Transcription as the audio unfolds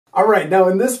Alright, now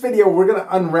in this video we're going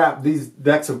to unwrap these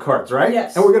decks of cards, right?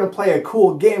 Yes. And we're going to play a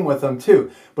cool game with them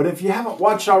too. But if you haven't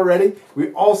watched already,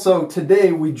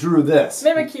 today we drew this.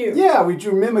 Mimikyu. Yeah, we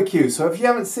drew Mimikyu. So if you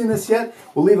haven't seen this yet,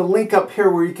 we'll leave a link up here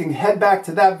where you can head back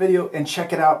to that video and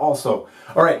check it out also.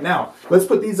 Alright, now let's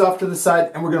put these off to the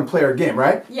side and we're going to play our game,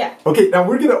 right? Yeah. Okay, now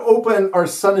we're going to open our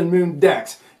Sun and Moon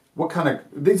decks. What kind of,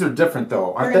 these are different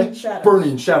though, aren't Burning they? Shadows.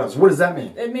 Burning Shadows. What does that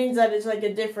mean? It means that it's like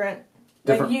a different,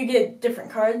 like you get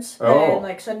different cards than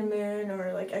like Sun and Moon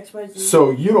or like XYZ. So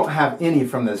you don't have any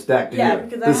from this deck, do you? Yeah,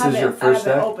 because this is your first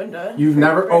deck? opened a... You've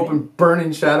never opened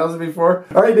Burning Shadows before?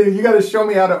 Alright dude, you gotta show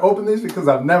me how to open these because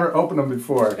I've never opened them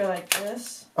before. Just go like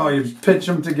this. Oh, you pitch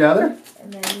them together?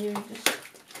 And then you just...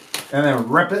 And then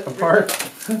rip it apart?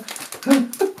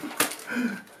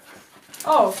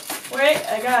 Oh, wait,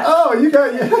 I got... Oh, you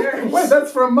got... yours. Wait,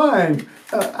 that's from mine.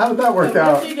 How did that work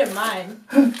out? What if you get mine?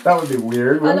 That would be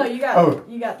weird. Oh no, you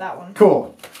got that one.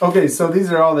 Cool. Okay, so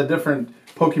these are all the different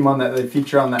Pokemon that they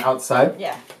feature on the outside.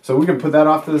 Yeah. So we can put that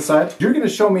off to the side. You're going to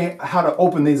show me how to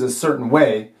open these a certain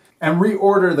way and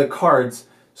reorder the cards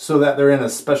so that they're in a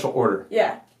special order.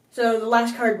 Yeah. So the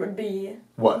last card would be...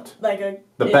 What? Like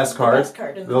the best card? The best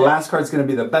card in the last card's going to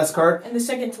be the best card? And the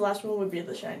second to last one would be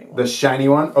the shiny one. The shiny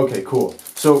one? Okay, cool.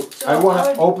 So I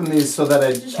want to open these so that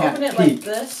I just can't open it peek. like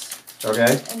this.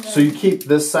 Okay, so you keep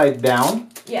this side down.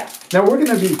 Yeah. Now we're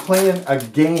going to be playing a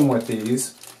game with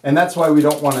these, and that's why we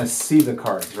don't want to see the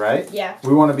cards, right? Yeah.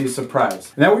 We want to be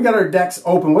surprised. Now we got our decks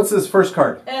open. What's this first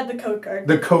card? The code card.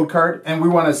 The code card, and we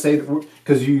want to say,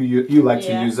 because you like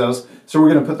to use those, so we're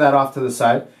going to put that off to the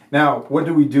side. Now, what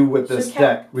do we do with this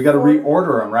deck? We got to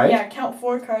reorder them, right? Yeah, count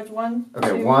 4 cards. 1, okay,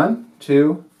 two, 1,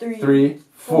 2, 3,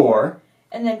 4.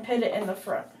 And then put it in the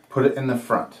front. Put it in the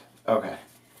front. Okay.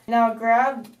 Now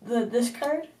grab this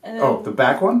card. And then, the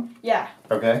back one? Yeah.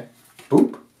 Okay.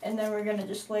 Boop. And then we're going to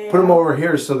just lay it Put them out. over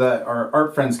here so that our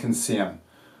art friends can see them.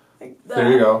 Like that.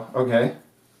 There you go. Okay.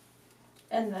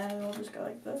 And then we'll just go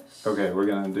like this. Okay, we're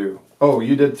going to do... Oh,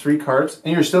 you did 3 cards?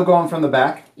 And you're still going from the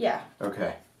back? Yeah.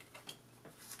 Okay.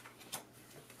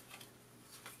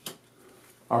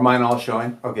 Are mine all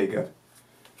showing? Okay, good.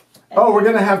 And we're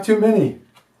going to have too many.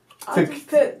 I'll just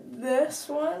put this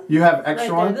one. You have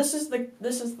extra one? This is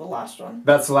the last one.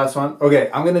 That's the last one? Okay,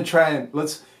 I'm going to try and...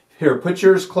 Here, put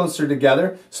yours closer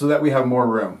together so that we have more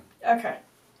room. Okay.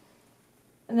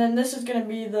 And then this is going to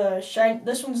be the shiny...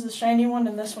 This one's the shiny one,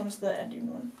 and this one's the ending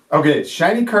one. Okay,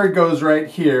 shiny card goes right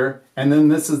here, and then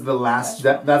this is the last...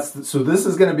 So this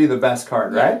is going to be the best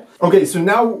card, right? Okay, so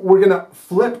now we're going to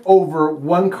flip over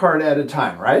one card at a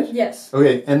time, right? Yes.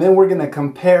 Okay, and then we're going to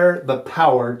compare the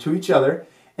power to each other,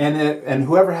 and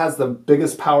whoever has the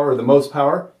biggest power or the most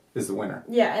power is the winner.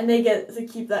 Yeah, and they get to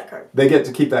keep that card. They get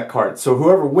to keep that card. So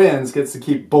whoever wins gets to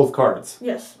keep both cards.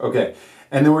 Yes. Okay.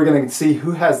 And then we're going to see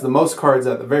who has the most cards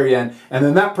at the very end, and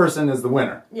then that person is the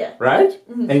winner. Yeah. Right?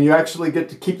 Mm-hmm. And you actually get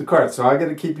to keep the cards. So I get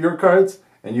to keep your cards,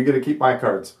 and you get to keep my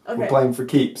cards. Okay. We're playing for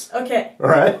keeps. Okay. All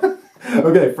right?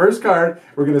 Okay, first card,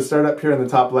 we're going to start up here in the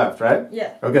top left, right?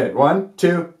 Yeah. Okay, 1,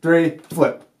 2, 3,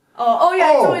 flip. Oh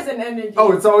yeah, it's always an energy.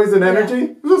 Oh, it's always an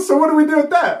energy? Yeah. So what do we do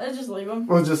with that? Let's just leave them.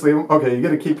 We'll just leave them. Okay, you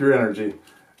get to keep your energy.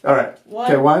 All right.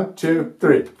 Okay, 1, 2,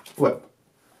 3, flip.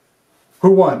 Who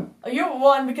won? Oh, you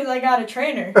won because I got a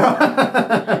trainer.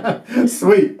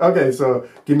 Sweet. Okay, so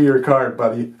give me your card,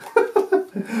 buddy.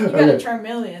 You got a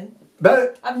Charmeleon.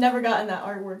 I've never gotten that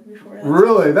artwork before.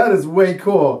 Really? That is way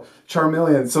cool.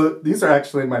 Charmeleon. So these are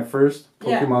actually my first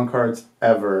Pokemon cards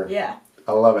ever. Yeah.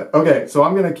 I love it. Okay, so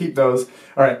I'm going to keep those.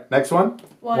 All right, next one.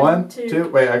 1, 2.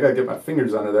 Wait, I got to get my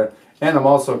fingers under there. And I'm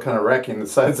also kind of wrecking the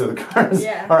sides of the cards.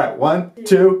 Yeah. All right, 1,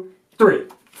 2, 3.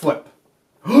 Flip.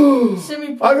 I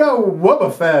got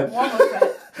Wobbuffet.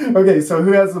 Okay, so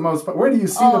who has the most power? Where do you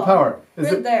see the power?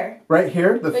 Is it there? Right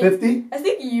here? The 50? I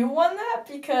think you won that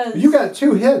because... You got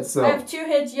 2 hits, though. I have 2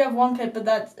 hits, you have 1 hit, but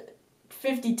that's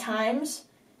 50 times.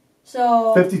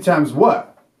 So... 50 times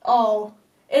what? Oh...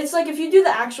 It's like if you do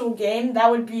the actual game, that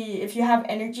would be, if you have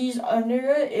energies under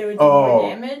it, it would do more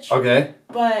damage. Okay.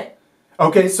 But...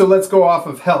 Okay, so let's go off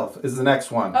of health is the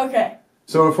next one. Okay.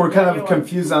 So if we're kind of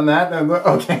confused on that, then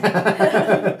okay.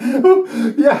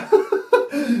 Yeah.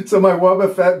 So my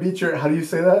Wobbuffet beat your, how do you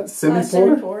say that?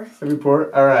 Simipour?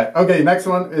 Simipour. All right. Okay, next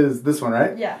one is this one,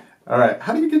 right? Yeah. All right.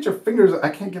 How do you get your fingers? I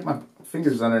can't get my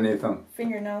fingers underneath them.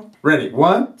 Fingernail. Ready?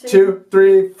 1, 2,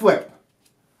 3, flip.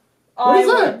 Oh, what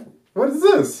is that? What is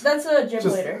this? That's a gym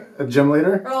leader. A gym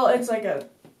leader? Well, it's like a...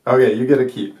 Okay, you get a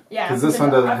keep. Yeah. Because this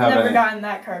one doesn't have any. I've never gotten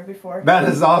that card before. That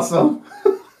is awesome.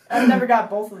 I've never got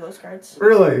both of those cards.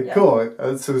 Really? Yeah.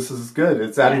 Cool. So this is good.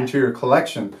 It's adding to your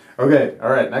collection. Okay, all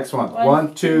right, next one.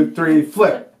 1, 2, 3,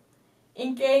 flip.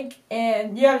 Ink,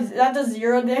 and that does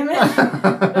 0 damage.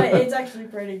 But it's actually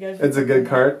pretty good. It's a good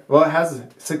card. Well, it has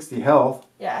 60 health.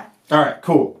 Yeah. All right,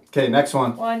 cool. Okay, next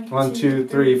one. One, two,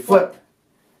 three, flip.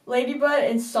 Ladybud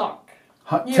and Sock.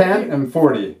 10 and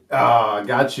 40. Ah,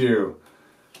 got you.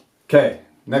 Okay,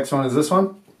 next one is this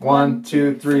one. 1,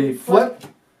 2, 3, flip.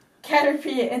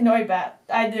 Caterpie and Noibat.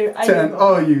 I do. 10.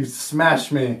 Oh, you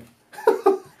smashed me.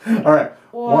 All right.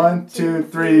 1, 2,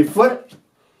 3, flip.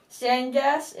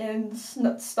 Sandgas and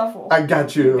Stuffle. I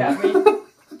got you. You got me.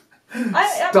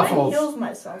 I heals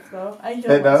myself though.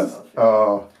 It does?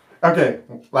 Oh. Okay,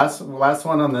 last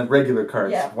one on the regular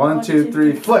cards. Yeah. 1, 2,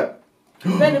 3, flip.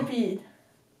 Venipede.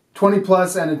 20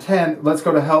 plus and a 10. Let's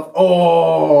go to health.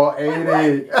 Oh,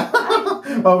 80.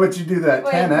 Oh, but you do that.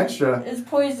 10 extra. It's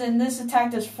poison. This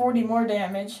attack does 40 more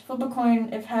damage. Flip a coin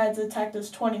if Had's attack does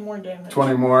 20 more damage.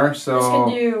 20 more, so... This can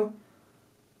do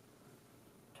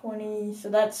 20, so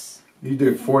that's... You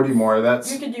do 40 more,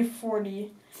 that's... You could do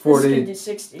 40. 40. This could do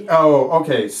 60. Oh,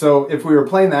 okay. So if we were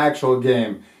playing the actual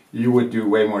game, you would do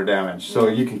way more damage. So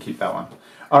you can keep that one.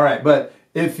 All right, but...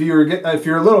 If you're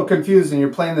a little confused and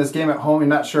you're playing this game at home, you're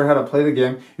not sure how to play the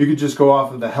game, you could just go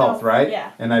off of the health, right?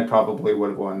 Yeah. And I probably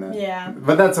would have won then. Yeah.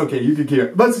 But that's okay. You can keep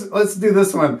it. Let's do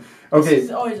this one. Okay.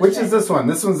 Which is this one?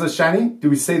 This one's a shiny. Do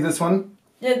we save this one?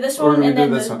 Yeah, this one, and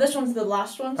then this one's the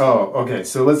last one. So. Oh, okay.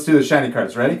 So let's do the shiny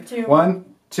cards. Ready? 2. 1,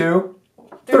 2,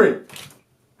 3.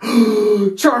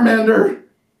 Charmander.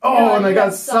 Oh, Yeah, and I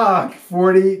got Sock.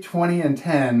 40, 20, and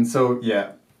 10. So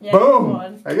yeah.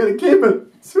 Boom. I gotta keep it.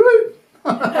 Sweet.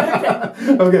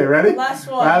 Okay, ready? Last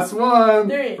one. Last one.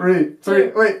 3. 3.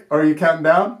 Wait, are you counting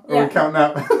down? Or yeah. are we counting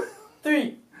up?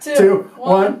 3, 2,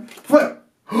 1. Flip.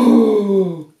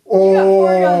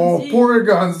 Oh,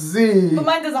 Porygon Z. But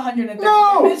mine does 130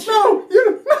 damage.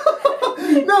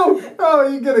 No,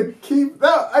 you gotta keep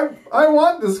that. I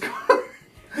want this card.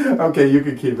 Okay, you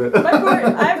can keep it.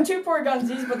 I have 2 Porygon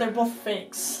Z's, but they're both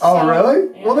fakes. Oh, really?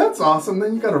 Yeah. Well, that's awesome.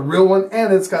 Then you got a real one,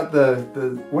 and it's got the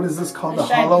what is this called? The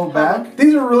hollow back? Hollow.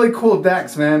 These are really cool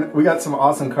decks, man. We got some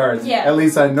awesome cards. Yeah. At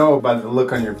least I know by the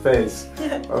look on your face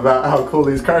about how cool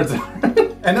these cards are.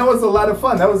 And that was a lot of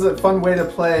fun. That was a fun way to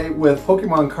play with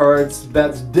Pokemon cards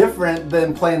that's different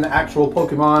than playing the actual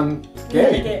Pokemon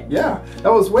game. Yeah,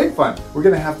 that was way fun. We're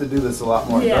going to have to do this a lot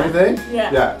more, don't you think?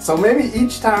 Yeah. Yeah. So maybe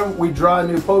each time we draw a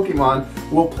new Pokemon,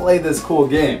 we'll play this cool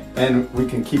game and we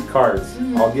can keep cards.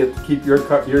 Mm-hmm. I'll get to keep your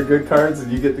good cards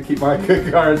and you get to keep my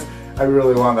good cards. I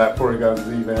really want that Porygon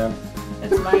Z, man.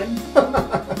 It's mine.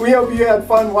 We hope you had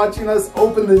fun watching us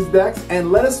open these decks,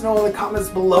 and let us know in the comments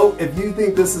below if you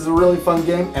think this is a really fun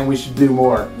game and we should do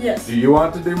more. Yes. Do you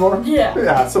want to do more? Yeah.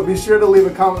 Yeah, so be sure to leave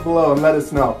a comment below and let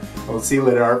us know. We'll see you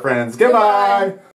later, our friends. Goodbye.